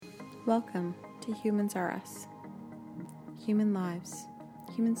Welcome to Humans Are Us. Human lives,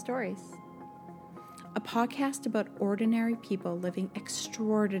 human stories. A podcast about ordinary people living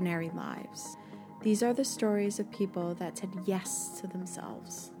extraordinary lives. These are the stories of people that said yes to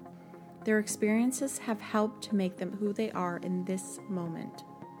themselves. Their experiences have helped to make them who they are in this moment.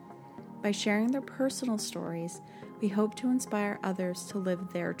 By sharing their personal stories, we hope to inspire others to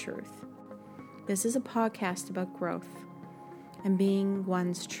live their truth. This is a podcast about growth and being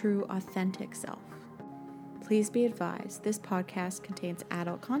one's true, authentic self. Please be advised, this podcast contains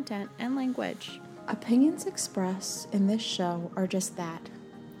adult content and language. Opinions expressed in this show are just that,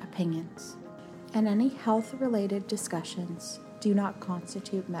 opinions. And any health-related discussions do not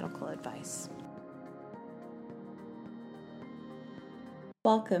constitute medical advice.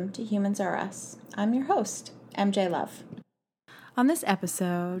 Welcome to Humans Are Us. I'm your host, MJ Love. On this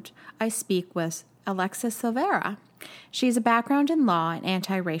episode, I speak with Alexis Silveira. She has a background in law and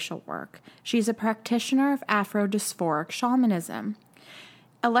anti-racial work. She's a practitioner of Afro-dysphoric shamanism.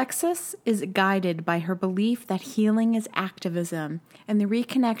 Alexis is guided by her belief that healing is activism, and the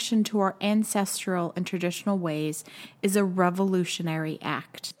reconnection to our ancestral and traditional ways is a revolutionary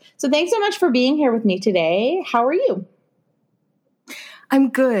act. So thanks so much for being here with me today. How are you? I'm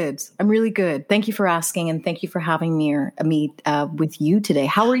good. I'm really good. Thank you for asking, and thank you for having me with you today.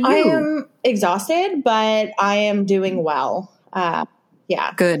 How are you? I am exhausted, but I am doing well.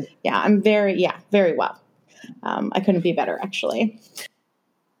 Yeah. Good. Yeah, I'm very well. I couldn't be better, actually.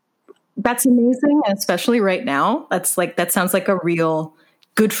 That's amazing, and especially right now. That sounds like a real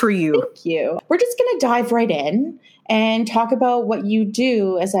good for you. Thank you. We're just going to dive right in and talk about what you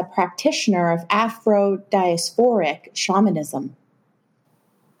do as a practitioner of Afro-diasporic shamanism.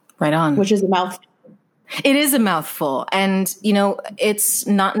 Right on. Which is a mouthful. It is a mouthful. And, it's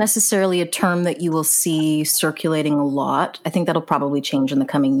not necessarily a term that you will see circulating a lot. I think that'll probably change in the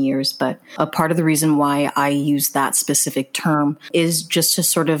coming years. But a part of the reason why I use that specific term is just to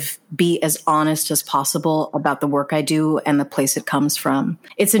sort of be as honest as possible about the work I do and the place it comes from.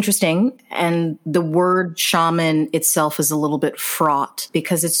 It's interesting. And the word shaman itself is a little bit fraught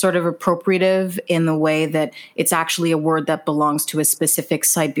because it's sort of appropriative in the way that it's actually a word that belongs to a specific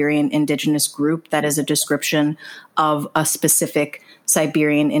Siberian indigenous group that is a description of a specific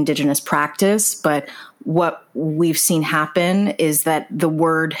Siberian indigenous practice. But what we've seen happen is that the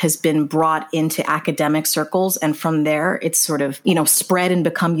word has been brought into academic circles. And from there, it's sort of, spread and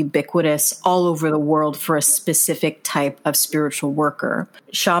become ubiquitous all over the world for a specific type of spiritual worker.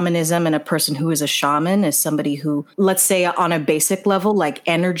 Shamanism and a person who is a shaman is somebody who, let's say on a basic level, like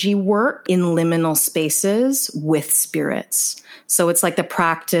energy work in liminal spaces with spirits. So it's like the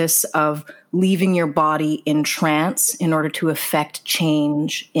practice of leaving your body in trance in order to affect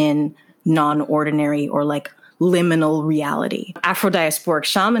change in non-ordinary or like liminal reality. Afro-diasporic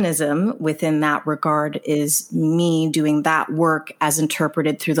shamanism within that regard is me doing that work as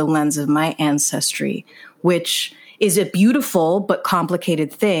interpreted through the lens of my ancestry, which is a beautiful but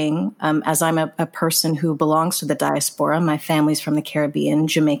complicated thing. As I'm a person who belongs to the diaspora, my family's from the Caribbean,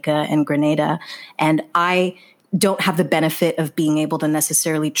 Jamaica and Grenada, and I don't have the benefit of being able to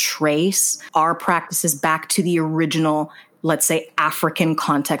necessarily trace our practices back to the original, let's say, African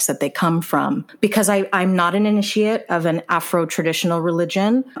context that they come from. Because I'm not an initiate of an Afro-traditional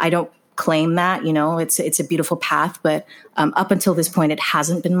religion. I don't claim that, it's a beautiful path, but up until this point, it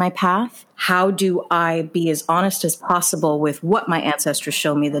hasn't been my path. How do I be as honest as possible with what my ancestors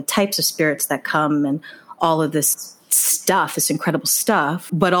show me, the types of spirits that come and all of this stuff, this incredible stuff,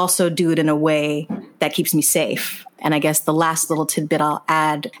 but also do it in a way that keeps me safe? And I guess the last little tidbit I'll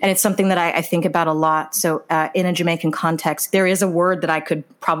add, and it's something that I think about a lot. So in a Jamaican context, there is a word that I could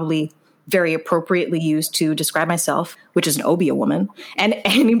probably very appropriately use to describe myself, which is an Obia woman. And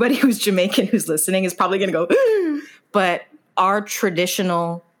anybody who's Jamaican who's listening is probably going to go, but our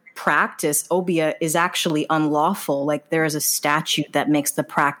traditional practice, Obia, is actually unlawful. Like there is a statute that makes the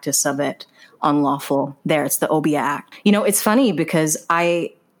practice of it unlawful there. It's the Obia Act. It's funny because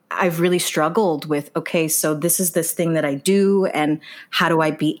I've really struggled with, okay, so this is this thing that I do, and how do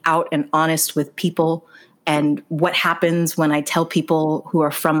I be out and honest with people? And what happens when I tell people who are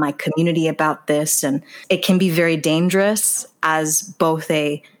from my community about this? And it can be very dangerous as both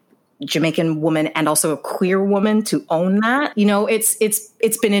a Jamaican woman and also a queer woman to own that.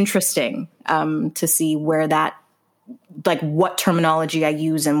 It's been interesting to see where that, like what terminology I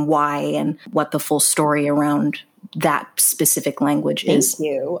use and why, and what the full story around that specific language is. Thank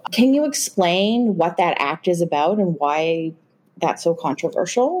you. Can you explain what that act is about and why that's so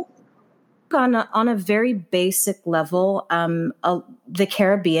controversial? On a very basic level, the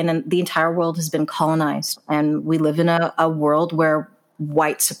Caribbean and the entire world has been colonized, and we live in a world where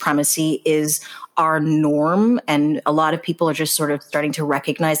white supremacy is our norm. And a lot of people are just sort of starting to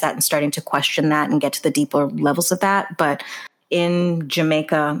recognize that and starting to question that and get to the deeper levels of that. But in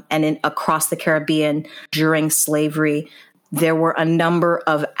Jamaica and across the Caribbean during slavery, there were a number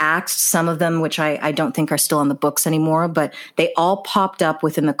of acts, some of them which I don't think are still on the books anymore, but they all popped up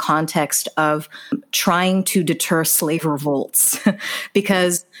within the context of trying to deter slave revolts.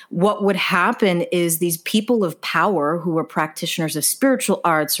 Because what would happen is these people of power who were practitioners of spiritual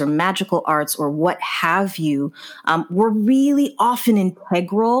arts or magical arts or what have you, were really often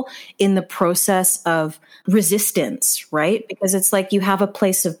integral in the process of resistance, right? Because it's like you have a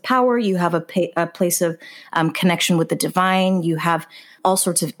place of power, you have a place of connection with the divine, you have all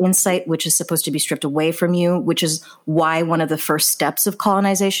sorts of insight, which is supposed to be stripped away from you, which is why one of the first steps of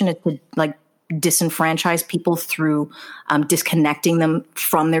colonization is to like disenfranchise people through disconnecting them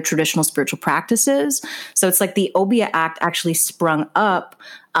from their traditional spiritual practices. So it's like the Obeah Act actually sprung up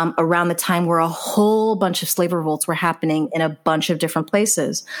around the time where a whole bunch of slave revolts were happening in a bunch of different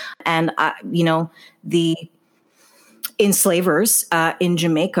places. And, the enslavers in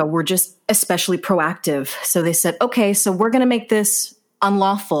Jamaica were just especially proactive. So they said, okay, so we're going to make this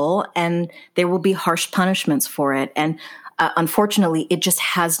unlawful and there will be harsh punishments for it. And unfortunately, it just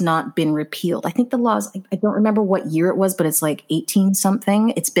has not been repealed. I think the laws, I don't remember what year it was, but it's like 18 something.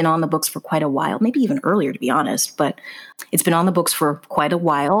 It's been on the books for quite a while, maybe even earlier, to be honest, but it's been on the books for quite a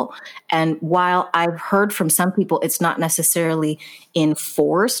while. And while I've heard from some people, it's not necessarily in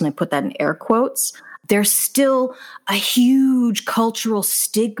force, and I put that in air quotes, there's still a huge cultural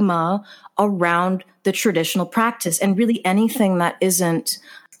stigma around the traditional practice and really anything that isn't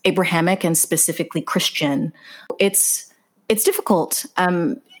Abrahamic and specifically Christian. It's difficult.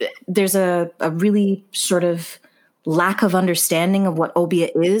 There's a really sort of lack of understanding of what Obeah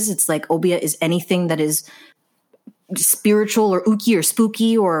is. It's like Obeah is anything that is spiritual or ooky or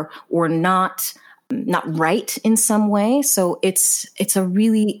spooky or not right in some way. So it's a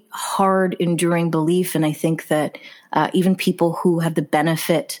really hard, enduring belief. And I think that even people who have the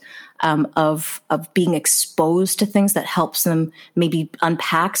benefit of being exposed to things that helps them maybe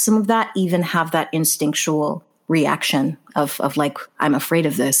unpack some of that, even have that instinctual reaction of like, I'm afraid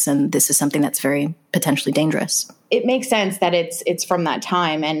of this, and this is something that's very potentially dangerous. It makes sense that it's from that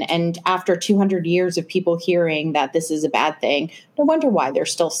time. And after 200 years of people hearing that this is a bad thing, no wonder why they're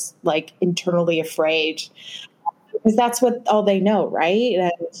still like internally afraid, because that's what all they know, right?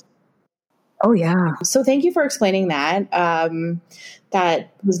 And, oh, yeah. So thank you for explaining that.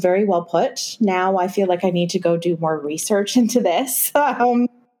 That was very well put. Now I feel like I need to go do more research into this.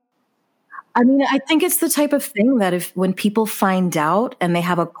 I mean, I think it's the type of thing that when people find out and they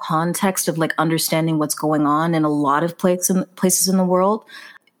have a context of like understanding what's going on in a lot of places in the world,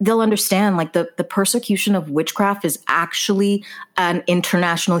 they'll understand like the persecution of witchcraft is actually an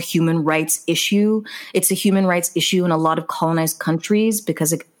international human rights issue. It's a human rights issue in a lot of colonized countries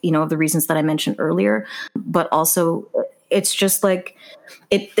because of the reasons that I mentioned earlier, but also it's just like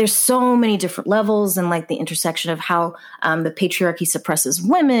there's so many different levels and like the intersection of how the patriarchy suppresses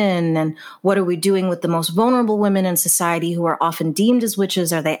women and what are we doing with the most vulnerable women in society who are often deemed as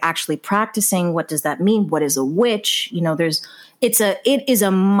witches? Are they actually practicing? What does that mean? What is a witch? It is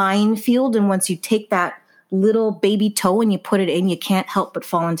a minefield. And once you take that little baby toe and you put it in, you can't help but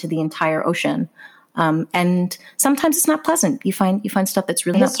fall into the entire ocean. And sometimes it's not pleasant. You find stuff that's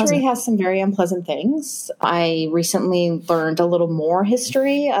really not pleasant. History has some very unpleasant things. I recently learned a little more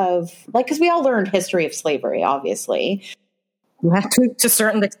history of, because we all learned history of slavery, obviously. Yeah, to a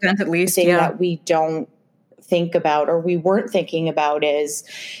certain extent, at least. The thing that we don't think about, or we weren't thinking about, is,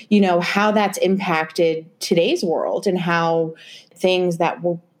 how that's impacted today's world and how things that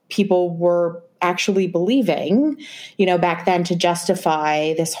people were actually believing, back then to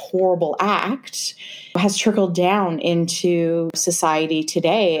justify this horrible act has trickled down into society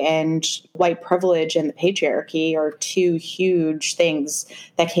today. And white privilege and the patriarchy are two huge things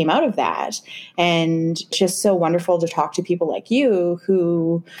that came out of that. And just so wonderful to talk to people like you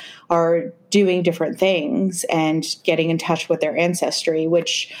who are doing different things and getting in touch with their ancestry,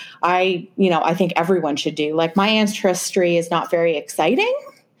 which I think everyone should do. Like, my ancestry is not very exciting.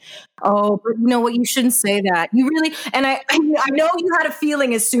 Oh, but you know what? You shouldn't say that. You really, and I know you had a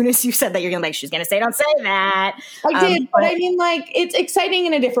feeling as soon as you said that, you're going to she's going to say, don't say that. I did, but I mean, it's exciting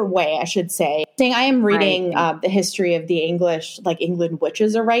in a different way, I should say. I am reading the history of the England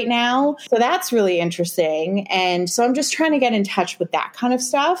witches right now. So that's really interesting. And so I'm just trying to get in touch with that kind of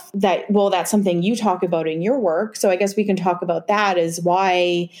stuff that's something you talk about in your work. So I guess we can talk about that, is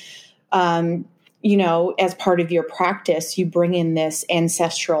why, as part of your practice, you bring in this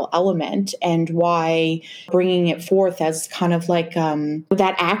ancestral element, and why bringing it forth as kind of like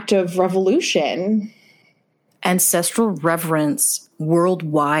that act of revolution. Ancestral reverence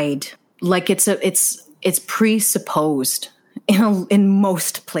worldwide, like it's presupposed in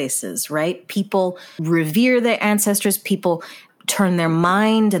most places, right? People revere their ancestors. People turn their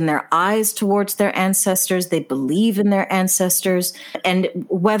mind and their eyes towards their ancestors. They believe in their ancestors. And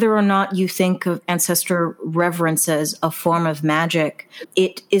whether or not you think of ancestor reverence as a form of magic,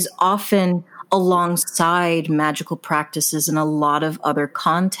 it is often alongside magical practices in a lot of other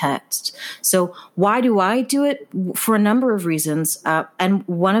contexts. So why do I do it? For a number of reasons. And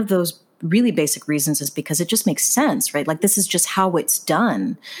one of those really basic reasons is because it just makes sense, right? Like, this is just how it's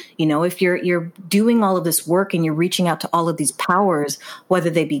done. If you're doing all of this work and you're reaching out to all of these powers,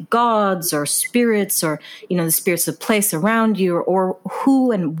 whether they be gods or spirits or, the spirits of place around you or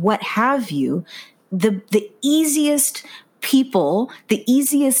who and what have you, the easiest people, the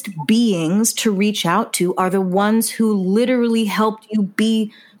easiest beings to reach out to are the ones who literally helped you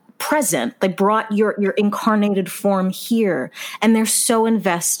be present. They brought your incarnated form here, and they're so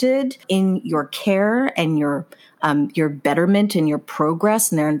invested in your care and your betterment and your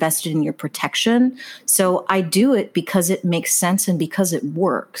progress, and they're invested in your protection. So I do it because it makes sense and because it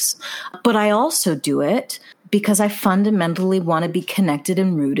works. But I also do it because I fundamentally want to be connected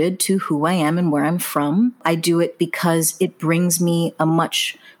and rooted to who I am and where I'm from. I do it because it brings me a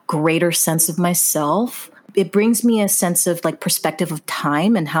much greater sense of myself. It brings me a sense of perspective of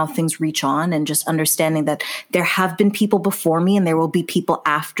time and how things reach on, and just understanding that there have been people before me and there will be people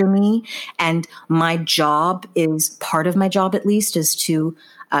after me. And my job part of my job at least, is to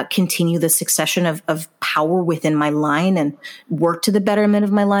continue the succession of power within my line and work to the betterment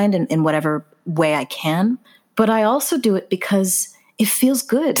of my line in whatever way I can. But I also do it because it feels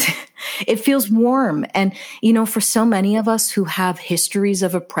good. It feels warm. And, for so many of us who have histories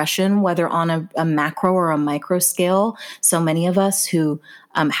of oppression, whether on a macro or a micro scale, so many of us who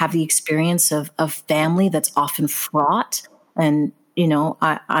have the experience of family that's often fraught. And,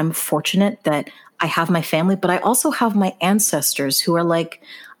 I'm fortunate that I have my family, but I also have my ancestors who are like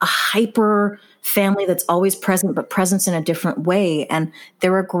a hyper family that's always present, but presence in a different way. And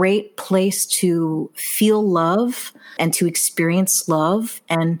they're a great place to feel love and to experience love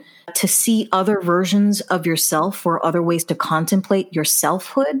and to see other versions of yourself or other ways to contemplate your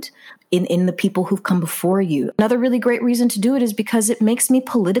selfhood in the people who've come before you. Another really great reason to do it is because it makes me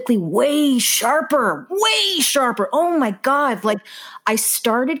politically way sharper. Oh my God. I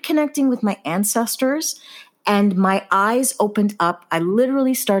started connecting with my ancestors and my eyes opened up. I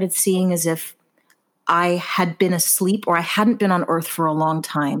literally started seeing as if I had been asleep or I hadn't been on earth for a long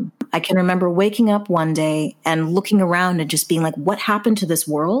time. I can remember waking up one day and looking around and just being like, what happened to this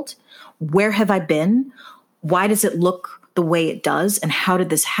world? Where have I been? Why does it look the way it does? And how did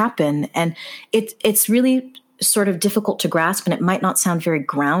this happen? And it's really sort of difficult to grasp, and it might not sound very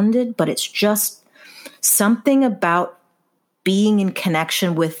grounded, but it's just something about being in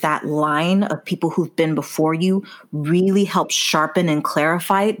connection with that line of people who've been before you really helps sharpen and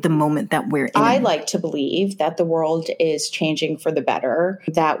clarify the moment that we're in. I like to believe that the world is changing for the better,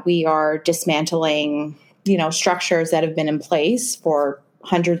 that we are dismantling, structures that have been in place for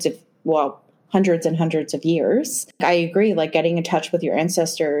hundreds and hundreds of years. I agree, getting in touch with your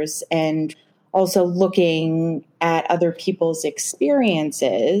ancestors and also looking at other people's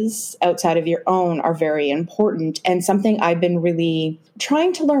experiences outside of your own are very important. And something I've been really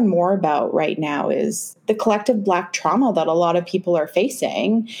trying to learn more about right now is the collective Black trauma that a lot of people are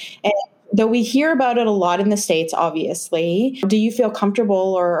facing. And though we hear about it a lot in the States, obviously, do you feel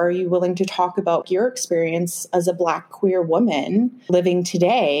comfortable or are you willing to talk about your experience as a Black queer woman living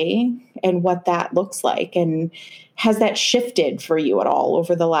today and what that looks like? And has that shifted for you at all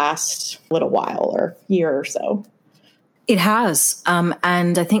over the last little while or year or so? It has.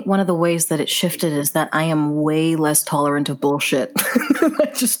 And I think one of the ways that it shifted is that I am way less tolerant of bullshit.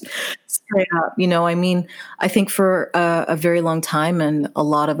 Just straight up, I think for a very long time, and a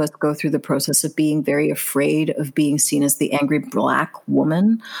lot of us go through the process of being very afraid of being seen as the angry Black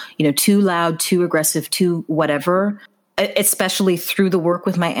woman, too loud, too aggressive, too whatever. Especially through the work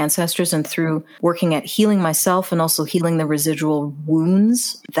with my ancestors and through working at healing myself and also healing the residual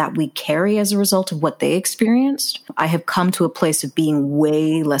wounds that we carry as a result of what they experienced, I have come to a place of being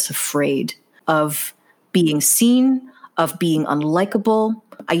way less afraid of being seen, of being unlikable.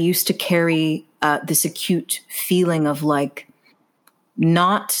 I used to carry this acute feeling of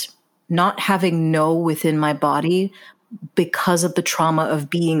not having no within my body because of the trauma of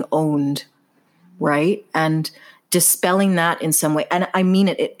being owned, right? And dispelling that in some way. And I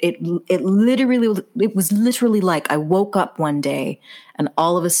mean it was literally like I woke up one day and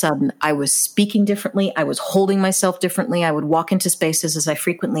all of a sudden I was speaking differently. I was holding myself differently. I would walk into spaces, as I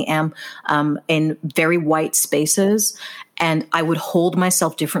frequently am, in very white spaces, and I would hold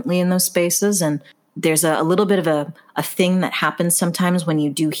myself differently in those spaces. And there's a little bit of a thing that happens sometimes when you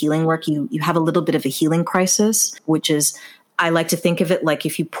do healing work. You have a little bit of a healing crisis, which is, I like to think of it like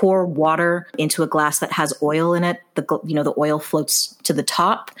if you pour water into a glass that has oil in it, the oil floats to the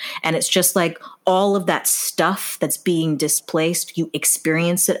top, and it's just like all of that stuff that's being displaced, you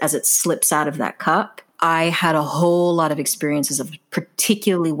experience it as it slips out of that cup. I had a whole lot of experiences of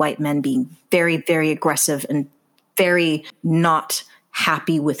particularly white men being very, very aggressive and very not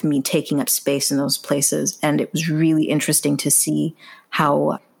happy with me taking up space in those places. And it was really interesting to see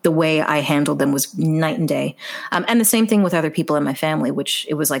how the way I handled them was night and day. And the same thing with other people in my family, which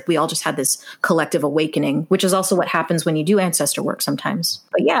it was like we all just had this collective awakening, which is also what happens when you do ancestor work sometimes.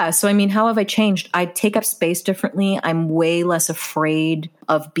 But yeah, so I mean, how have I changed? I take up space differently. I'm way less afraid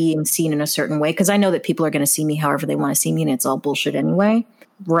of being seen in a certain way because I know that people are going to see me however they want to see me, and it's all bullshit anyway.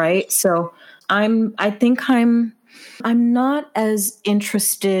 Right? So I think I'm not as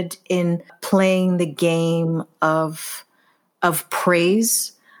interested in playing the game of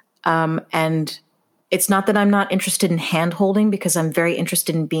praise. And it's not that I'm not interested in hand holding, because I'm very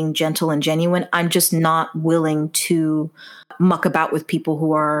interested in being gentle and genuine. I'm just not willing to muck about with people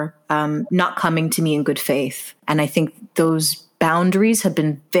who are not coming to me in good faith. And I think those boundaries have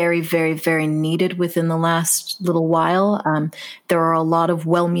been very, very, very needed within the last little while. There are a lot of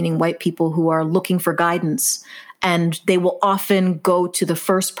well-meaning white people who are looking for guidance, and they will often go to the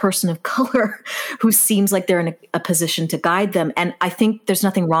first person of color who seems like they're in a position to guide them. And I think there's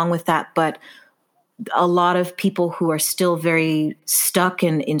nothing wrong with that. But a lot of people who are still very stuck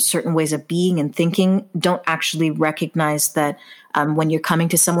in certain ways of being and thinking don't actually recognize that when you're coming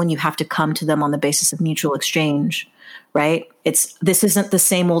to someone, you have to come to them on the basis of mutual exchange. Right? This isn't the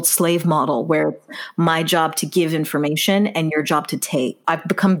same old slave model where my job to give information and your job to take. I've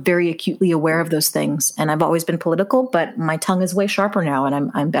become very acutely aware of those things, and I've always been political, but my tongue is way sharper now,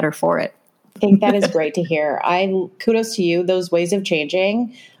 and I'm better for it. I think that is great to hear. Kudos to you. Those ways of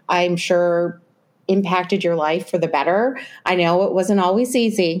changing, I'm sure, impacted your life for the better. I know it wasn't always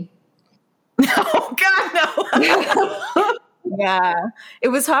easy. Oh God, no. Yeah, it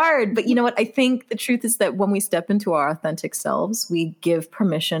was hard. But you know what? I think the truth is that when we step into our authentic selves, we give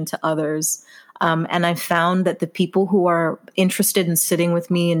permission to others. And I found that the people who are interested in sitting with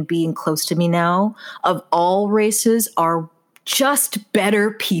me and being close to me now, of all races, are just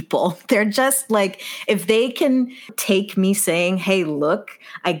better people. They're just like, if they can take me saying, hey, look,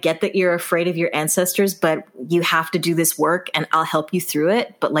 I get that you're afraid of your ancestors, but you have to do this work and I'll help you through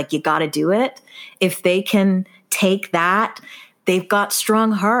it. But like, you got to do it. If they can take that, they've got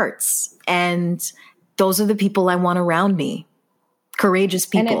strong hearts. And those are the people I want around me. Courageous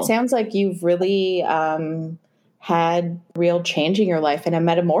people. And it sounds like you've really had real change in your life and a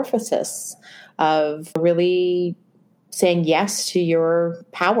metamorphosis of really saying yes to your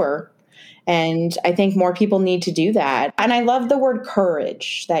power. And I think more people need to do that. And I love the word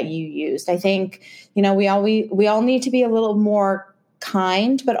courage that you used. I think, we all need to be a little more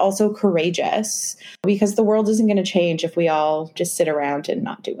kind, but also courageous, because the world isn't going to change if we all just sit around and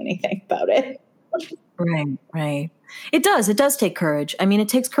not do anything about it. Right. It does take courage. I mean, it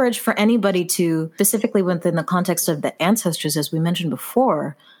takes courage for anybody to, specifically within the context of the ancestors, as we mentioned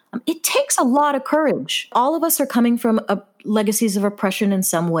before, it takes a lot of courage. All of us are coming from legacies of oppression in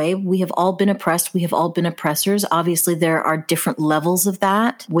some way. We have all been oppressed. We have all been oppressors. Obviously, there are different levels of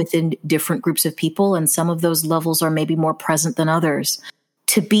that within different groups of people, and some of those levels are maybe more present than others.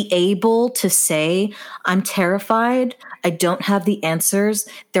 To be able to say, I'm terrified, I don't have the answers,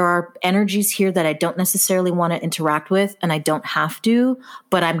 there are energies here that I don't necessarily want to interact with, and I don't have to,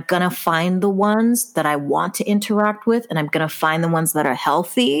 but I'm going to find the ones that I want to interact with, and I'm going to find the ones that are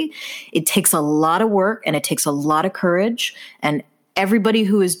healthy. It takes a lot of work, and it takes a lot of courage, and everybody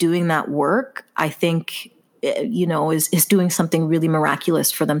who is doing that work, I think, is doing something really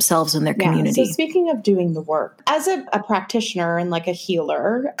miraculous for themselves and their community. So speaking of doing the work, as a practitioner and like a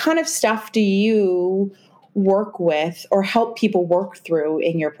healer, what kind of stuff do you work with or help people work through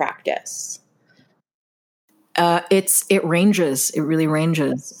in your practice? It ranges. It really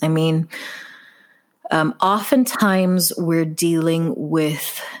ranges. I mean, oftentimes we're dealing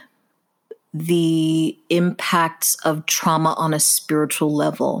with the impacts of trauma on a spiritual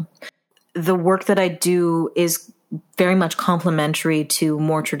level. The work that I do is very much complementary to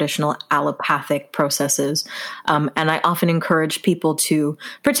more traditional allopathic processes. And I often encourage people to,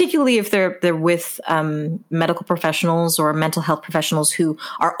 particularly if they're with medical professionals or mental health professionals who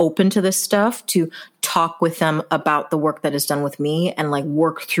are open to this stuff, to talk with them about the work that is done with me and like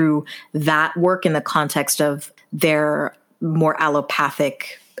work through that work in the context of their more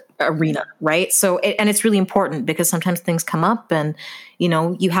allopathic arena, right? So, and it's really important because sometimes things come up and, you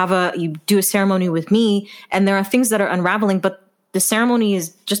know, you do a ceremony with me and there are things that are unraveling, but the ceremony is,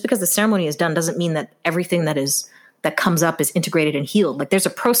 just because the ceremony is done doesn't mean that everything that comes up is integrated and healed. Like there's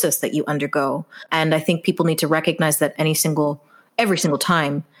a process that you undergo. And I think people need to recognize that every single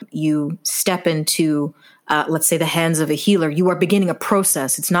time you step into, let's say, the hands of a healer, you are beginning a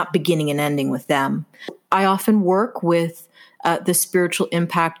process. It's not beginning and ending with them. I often work with the spiritual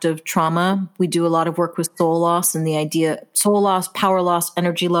impact of trauma. We do a lot of work with soul loss and the idea, soul loss, power loss,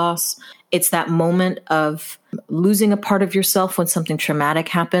 energy loss. It's that moment of losing a part of yourself when something traumatic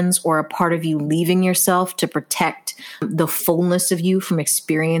happens, or a part of you leaving yourself to protect the fullness of you from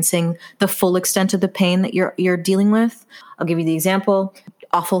experiencing the full extent of the pain that you're dealing with. I'll give you the example.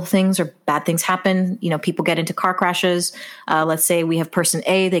 Awful things or bad things happen. You know, people get into car crashes. Let's say we have person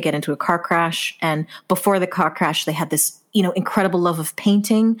A, they get into a car crash, and before the car crash, they had this, you know, incredible love of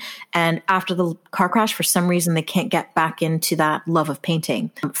painting. And after the car crash, for some reason, they can't get back into that love of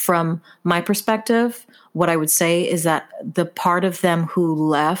painting. From my perspective, what I would say is that the part of them who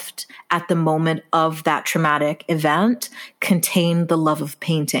left at the moment of that traumatic event contained the love of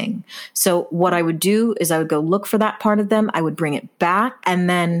painting. So what I would do is I would go look for that part of them. I would bring it back, and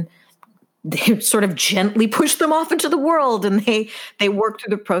then they sort of gently push them off into the world, and they work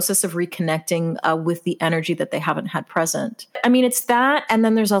through the process of reconnecting with the energy that they haven't had present. I mean, it's that. And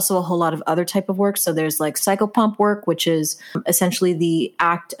then there's also a whole lot of other type of work. So there's like psychopomp work, which is essentially the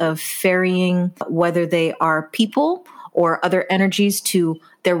act of ferrying, whether they are people or other energies, to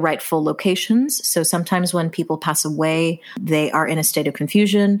their rightful locations. So sometimes when people pass away, they are in a state of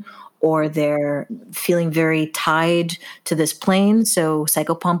confusion, or they're feeling very tied to this plane. So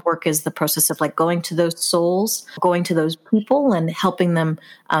psychopomp work is the process of like going to those souls, going to those people and helping them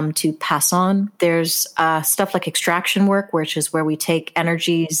to pass on. There's stuff like extraction work, which is where we take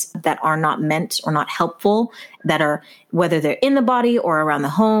energies that are not meant or not helpful, that are, whether they're in the body or around the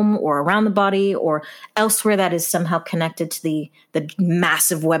home or around the body or elsewhere that is somehow connected to the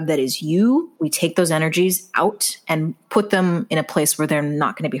massive web that is you. We take those energies out and put them in a place where they're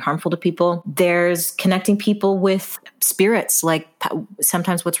not going to be harmful to people. There's connecting people with spirits, like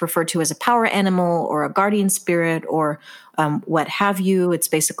sometimes what's referred to as a power animal or a guardian spirit or what have you. It's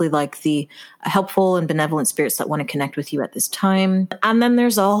basically like the helpful and benevolent spirits that want to connect with you at this time. And then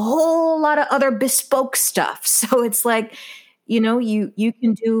there's a whole lot of other bespoke stuff. So it's like, you know, you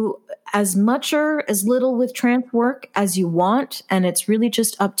can do as much or as little with trance work as you want. And it's really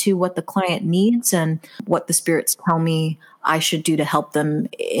just up to what the client needs and what the spirits tell me I should do to help them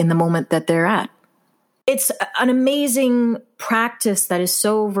in the moment that they're at. It's an amazing practice that is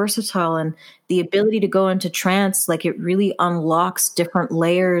so versatile, and the ability to go into trance, like it really unlocks different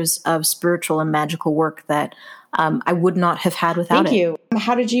layers of spiritual and magical work that I would not have had without it. Thank you.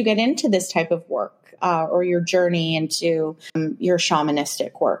 How did you get into this type of work or your journey into your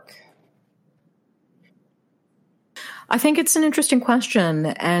shamanistic work? I think it's an interesting question.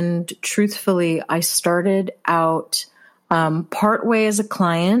 And truthfully, I started out partway as a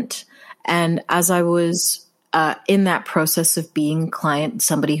client. And as I was in that process of being a client,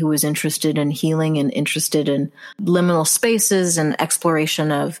 somebody who was interested in healing and interested in liminal spaces and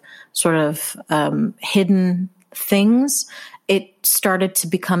exploration of sort of hidden things, it started to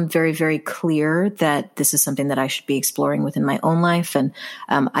become very, very clear that this is something that I should be exploring within my own life. And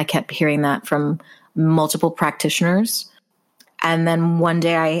I kept hearing that from multiple practitioners. And then one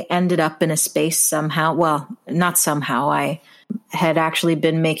day I ended up in a space somehow. Well, not somehow. I had actually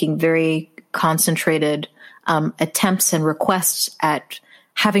been making very concentrated attempts and requests at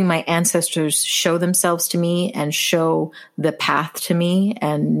having my ancestors show themselves to me and show the path to me.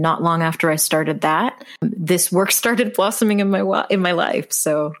 And not long after I started that, this work started blossoming in my life.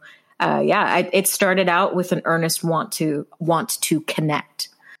 So, it started out with an earnest want to connect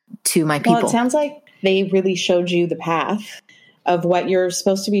to my people. Well, it sounds like they really showed you the path of what you're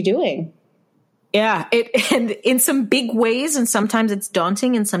supposed to be doing. Yeah, and in some big ways, and sometimes it's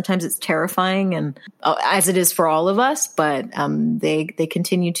daunting, and sometimes it's terrifying, and as it is for all of us. But they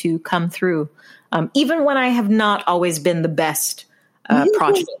continue to come through, even when I have not always been the best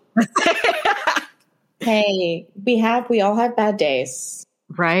project. Hey, we all have bad days,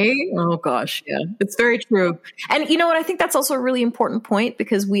 right? Oh gosh, yeah, it's very true. And you know what? I think that's also a really important point,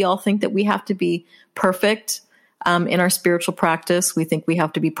 because we all think that we have to be perfect in our spiritual practice. We think we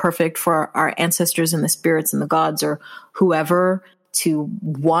have to be perfect for our ancestors and the spirits and the gods or whoever to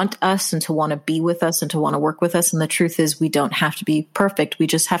want us and to want to be with us and to want to work with us. And the truth is we don't have to be perfect. We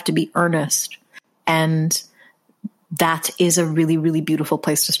just have to be earnest. And that is a really, really beautiful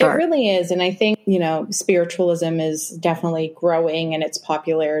place to start. It really is. And I think, spiritualism is definitely growing in its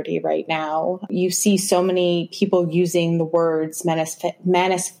popularity right now. You see so many people using the words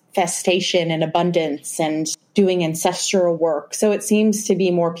manifestation and abundance and doing ancestral work. So it seems to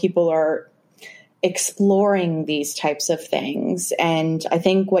be more people are exploring these types of things. And I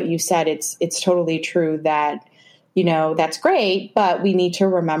think what you said, it's totally true that, that's great, but we need to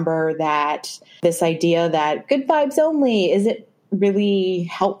remember that this idea that good vibes only, is it really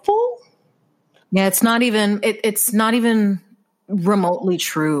helpful? Yeah, it's not even remotely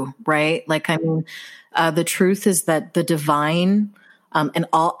true, right? The truth is that the divine and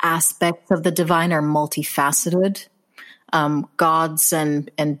all aspects of the divine are multifaceted. Gods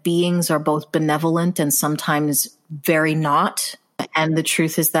and beings are both benevolent and sometimes very not. And the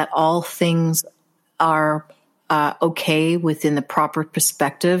truth is that all things are okay within the proper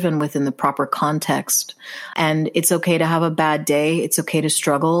perspective and within the proper context. And it's okay to have a bad day. It's okay to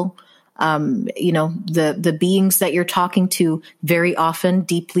struggle. The beings that you're talking to very often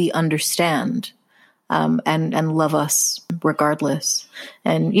deeply understand and love us regardless.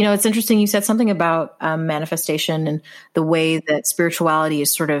 And, it's interesting. You said something about manifestation and the way that spirituality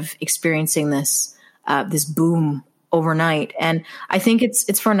is sort of experiencing this boom overnight. And I think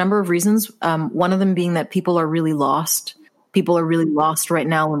it's for a number of reasons. One of them being that people are really lost. People are really lost right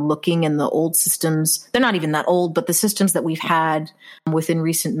now and looking in the old systems. They're not even that old, but the systems that we've had within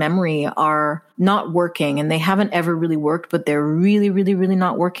recent memory are not working, and they haven't ever really worked, but they're really, really, really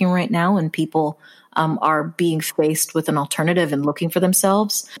not working right now. And people are being faced with an alternative and looking for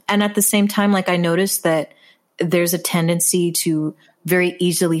themselves. And at the same time, I noticed that there's a tendency to very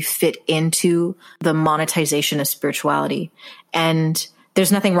easily fit into the monetization of spirituality. And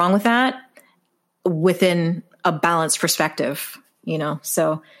there's nothing wrong with that within a balanced perspective,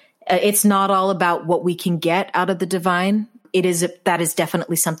 So it's not all about what we can get out of the divine. That is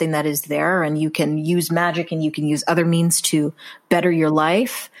definitely something that is there, and you can use magic and you can use other means to better your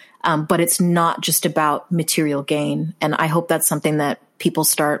life. But it's not just about material gain. And I hope that's something that people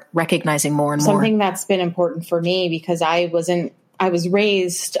start recognizing more and more. Something that's been important for me, because I was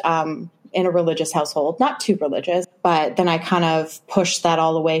raised in a religious household, not too religious, but then I kind of pushed that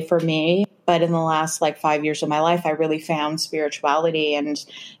all away for me. But in the last 5 years of my life, I really found spirituality. And,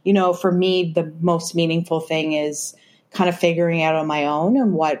 for me, the most meaningful thing is kind of figuring out on my own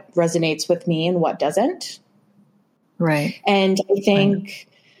and what resonates with me and what doesn't. Right. And I think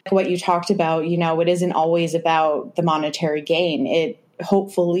what you talked about, it isn't always about the monetary gain. It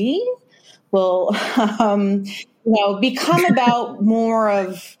hopefully will, become about more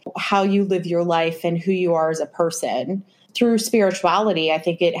of how you live your life and who you are as a person. Through spirituality, I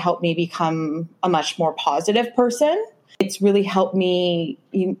think it helped me become a much more positive person. It's really helped me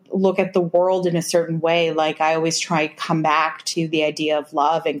look at the world in a certain way. I always try to come back to the idea of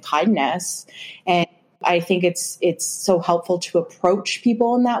love and kindness. And I think it's so helpful to approach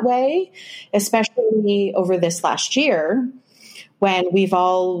people in that way, especially over this last year when we've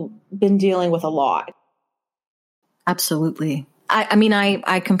all been dealing with a lot. Absolutely.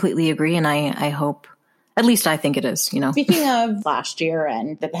 I completely agree. And I hope, at least I think it is, Speaking of last year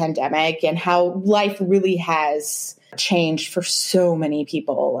and the pandemic and how life really has changed for so many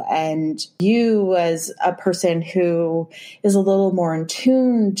people, and you as a person who is a little more in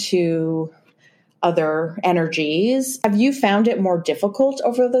tune to other energies, have you found it more difficult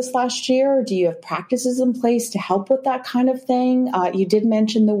over this last year? Do you have practices in place to help with that kind of thing? You did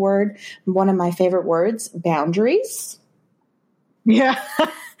mention the word, one of my favorite words, boundaries. Yeah.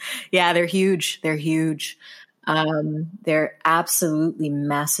 Yeah, they're huge. They're huge. They're absolutely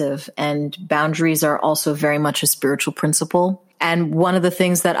massive. And boundaries are also very much a spiritual principle. And one of the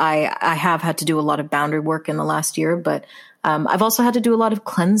things that I have had to do a lot of boundary work in the last year, but I've also had to do a lot of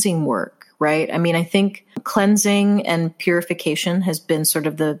cleansing work, right? I think cleansing and purification has been sort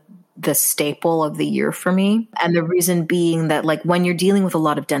of the staple of the year for me. And the reason being that when you're dealing with a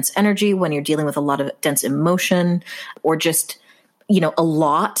lot of dense energy, when you're dealing with a lot of dense emotion, or just a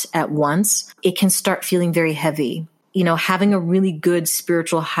lot at once, it can start feeling very heavy. Having a really good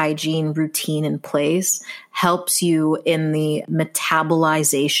spiritual hygiene routine in place helps you in the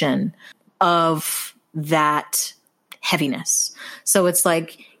metabolization of that heaviness. So it's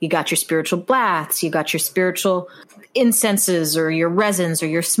you got your spiritual baths, you got your spiritual incenses or your resins or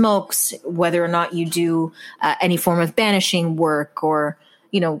your smokes, whether or not you do any form of banishing work or,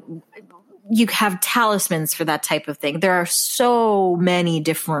 you have talismans for that type of thing. There are so many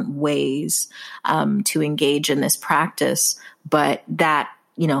different ways to engage in this practice, but that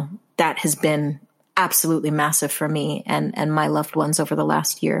has been absolutely massive for me and my loved ones over the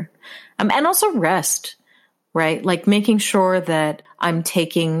last year. And also rest, right? Like making sure that I'm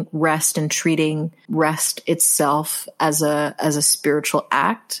taking rest and treating rest itself as a spiritual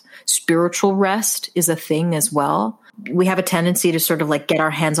act. Spiritual rest is a thing as well. We have a tendency to sort of like get our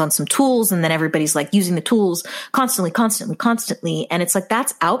hands on some tools, and then everybody's like using the tools constantly. And it's like,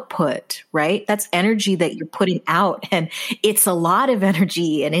 that's output, right? That's energy that you're putting out. And it's a lot of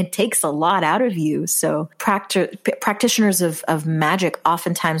energy and it takes a lot out of you. So practitioners of magic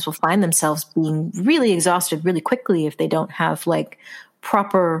oftentimes will find themselves being really exhausted really quickly if they don't have like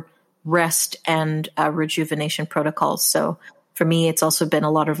proper rest and rejuvenation protocols. So for me, it's also been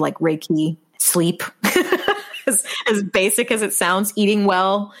a lot of like Reiki, sleep, as basic as it sounds, eating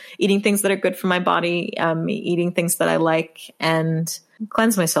well, eating things that are good for my body, eating things that I like, and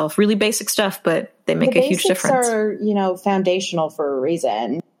cleanse myself. Really basic stuff, but they make a huge difference. The basics are, foundational for a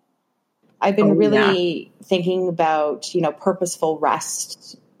reason. I've been really thinking about, purposeful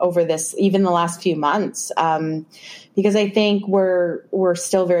rest over this, even the last few months, because I think we're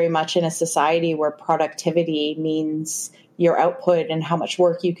still very much in a society where productivity means your output and how much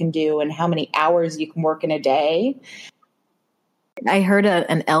work you can do and how many hours you can work in a day. I heard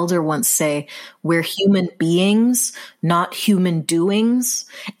an elder once say, we're human beings, not human doings.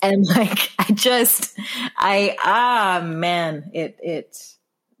 And like,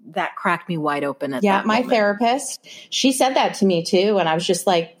 that cracked me wide open at that my moment. therapist, she said that to me too. And I was just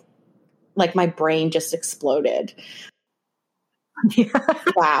like my brain just exploded. Yeah.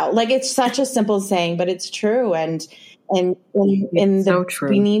 Wow. Like, it's such a simple saying, but it's true. And so true.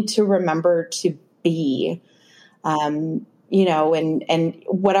 We need to remember to be, and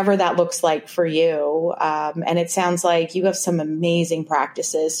whatever that looks like for you. And it sounds like you have some amazing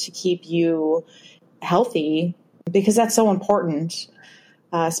practices to keep you healthy, because that's so important,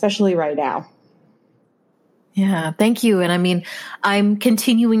 especially right now. Yeah, thank you. And I mean, I'm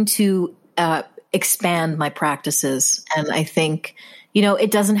continuing to expand my practices. And I think,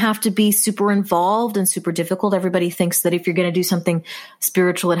 it doesn't have to be super involved and super difficult. Everybody thinks that if you're going to do something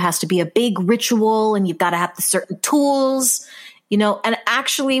spiritual, it has to be a big ritual and you've got to have the certain tools, and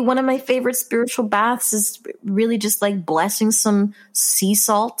actually one of my favorite spiritual baths is really just like blessing some sea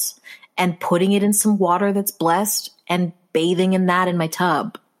salt and putting it in some water that's blessed and bathing in that in my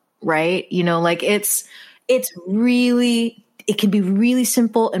tub. Right. It can be really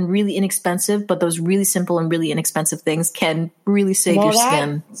simple and really inexpensive, but those really simple and really inexpensive things can really save your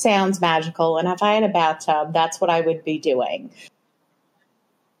skin. That sounds magical. And if I had a bathtub, that's what I would be doing.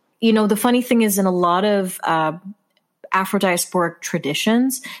 The funny thing is, in a lot of Afro-diasporic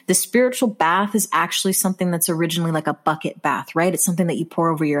traditions, the spiritual bath is actually something that's originally like a bucket bath, right? It's something that you pour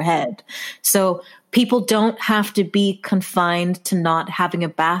over your head. So people don't have to be confined to not having a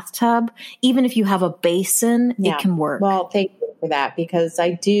bathtub. Even if you have a basin, it can work. Well, thank you for that, because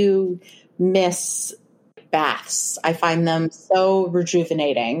I do miss baths. I find them so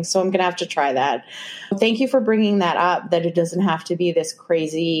rejuvenating. So I'm going to have to try that. Thank you for bringing that up, that it doesn't have to be this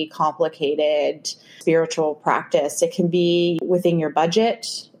crazy, complicated spiritual practice. It can be within your budget.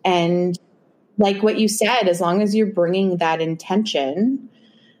 And like what you said, as long as you're bringing that intention,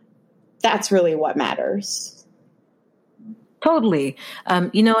 that's really what matters. Totally.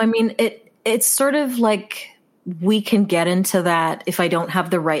 It's sort of like, we can get into that. If I don't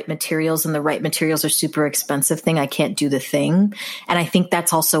have the right materials and the right materials are super expensive thing, I can't do the thing. And I think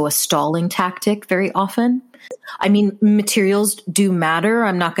that's also a stalling tactic very often. I mean, materials do matter.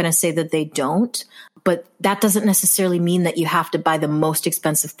 I'm not going to say that they don't, but that doesn't necessarily mean that you have to buy the most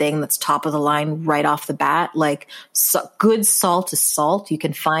expensive thing that's top of the line right off the bat. Like, good salt is salt. You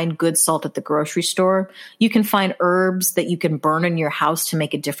can find good salt at the grocery store. You can find herbs that you can burn in your house to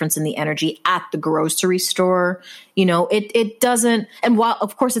make a difference in the energy at the grocery store. It doesn't. And while,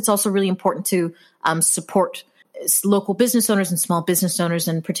 of course, it's also really important to support local business owners and small business owners,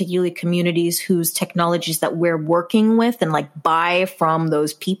 and particularly communities whose technologies that we're working with, and like buy from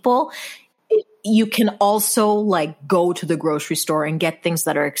those people. You can also like go to the grocery store and get things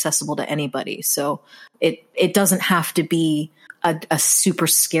that are accessible to anybody. So it doesn't have to be a super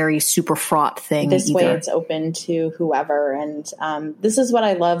scary, super fraught thing. This either. way it's open to whoever. And this is what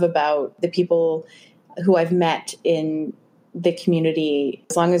I love about the people who I've met in the community.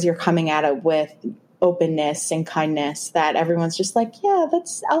 As long as you're coming at it with openness and kindness, that everyone's just like, yeah,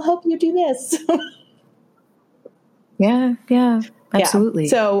 I'll help you do this. Yeah, absolutely. Yeah.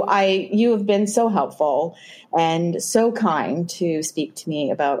 So you have been so helpful and so kind to speak to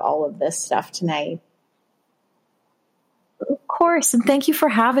me about all of this stuff tonight. Of course. And thank you for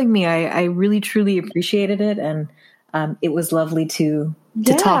having me. I really, truly appreciated it. And it was lovely to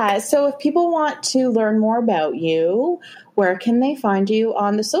talk. So if people want to learn more about you, where can they find you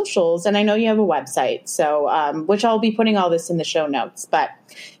on the socials? And I know you have a website, so which I'll be putting all this in the show notes. But,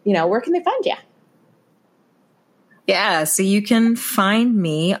 where can they find you? Yeah, so you can find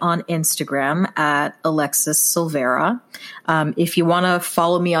me on Instagram at Alexis Silvera. If you want to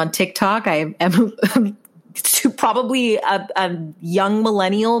follow me on TikTok, I am probably a young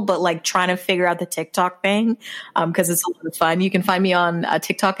millennial, but like trying to figure out the TikTok thing because it's a lot of fun. You can find me on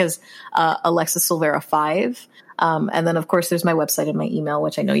TikTok as Alexis Silvera 5. And then, of course, there's my website and my email,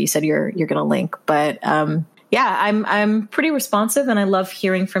 which I know you said you're going to link. But I'm pretty responsive, and I love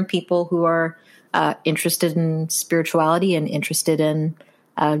hearing from people who are interested in spirituality and interested in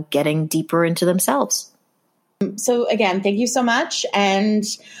getting deeper into themselves. So again, thank you so much. And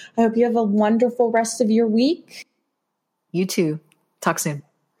I hope you have a wonderful rest of your week. You too. Talk soon.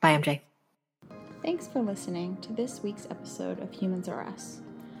 Bye, MJ. Thanks for listening to this week's episode of Humans Are Us.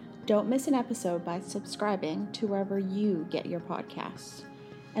 Don't miss an episode by subscribing to wherever you get your podcasts.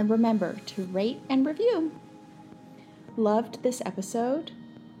 And remember to rate and review. Loved this episode?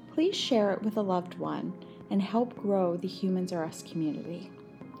 Please share it with a loved one and help grow the Humans Are Us community.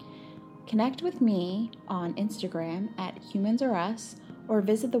 Connect with me on Instagram at Humans Are Us or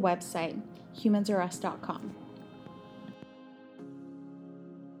visit the website humansareus.com.